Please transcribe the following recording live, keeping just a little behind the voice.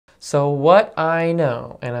So what I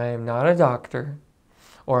know, and I am not a doctor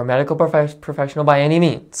or a medical professional by any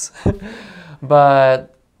means,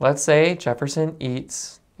 but let's say Jefferson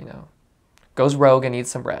eats, goes rogue and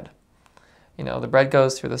eats some bread. The bread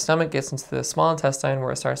goes through the stomach, gets into the small intestine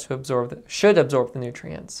where it starts to should absorb the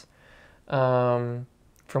nutrients. From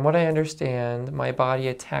what I understand, my body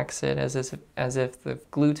attacks it as if the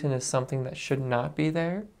gluten is something that should not be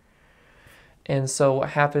there. And so what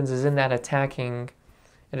happens is in that attacking,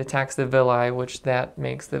 it attacks the villi, which that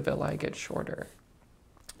makes the villi get shorter.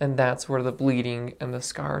 And that's where the bleeding and the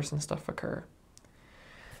scars and stuff occur.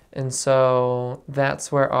 And so that's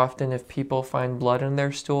where often if people find blood in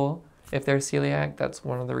their stool, if they're celiac, that's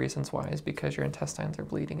one of the reasons why, is because your intestines are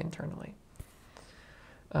bleeding internally.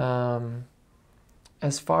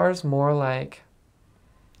 As far as more like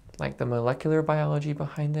the molecular biology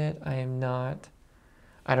behind it, I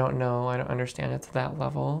don't know, I don't understand it to that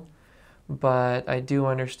level, but I do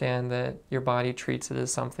understand that your body treats it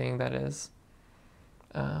as something that is,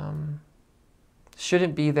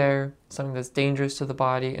 shouldn't be there, something that's dangerous to the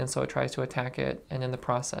body, and so it tries to attack it, and in the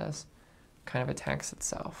process, kind of attacks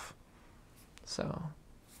itself. So,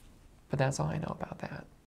 but that's all I know about that.